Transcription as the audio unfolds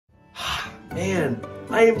Man,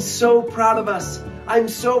 I am so proud of us. I'm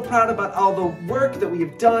so proud about all the work that we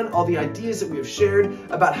have done, all the ideas that we have shared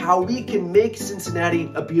about how we can make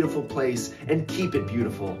Cincinnati a beautiful place and keep it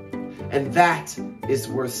beautiful. And that is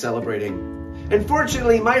worth celebrating. And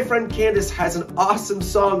fortunately, my friend Candice has an awesome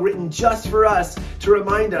song written just for us to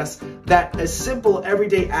remind us that a simple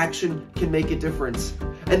everyday action can make a difference.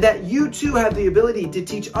 And that you too have the ability to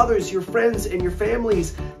teach others, your friends and your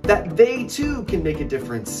families, that they too can make a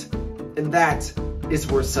difference. And that is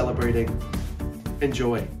worth celebrating.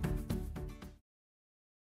 Enjoy.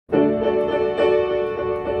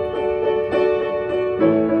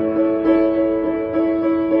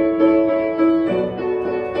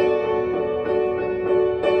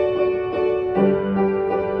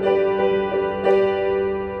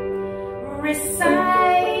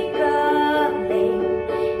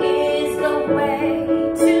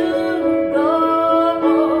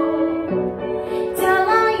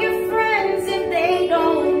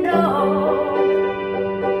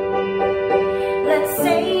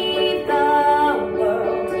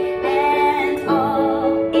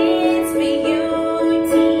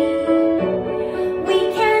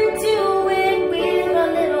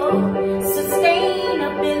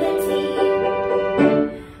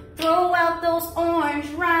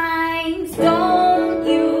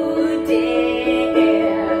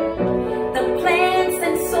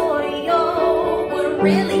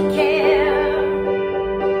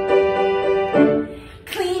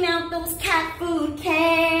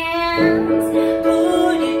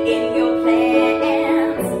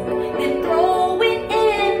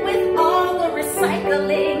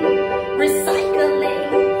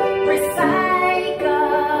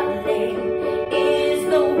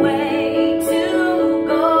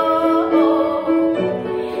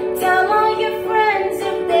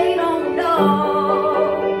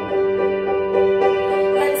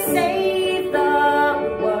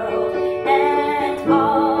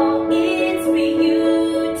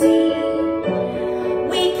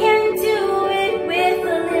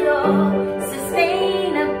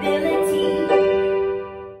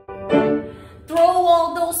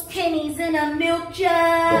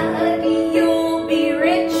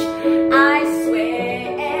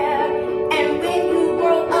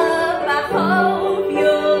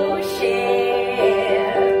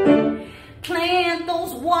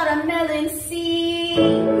 Watermelon seeds.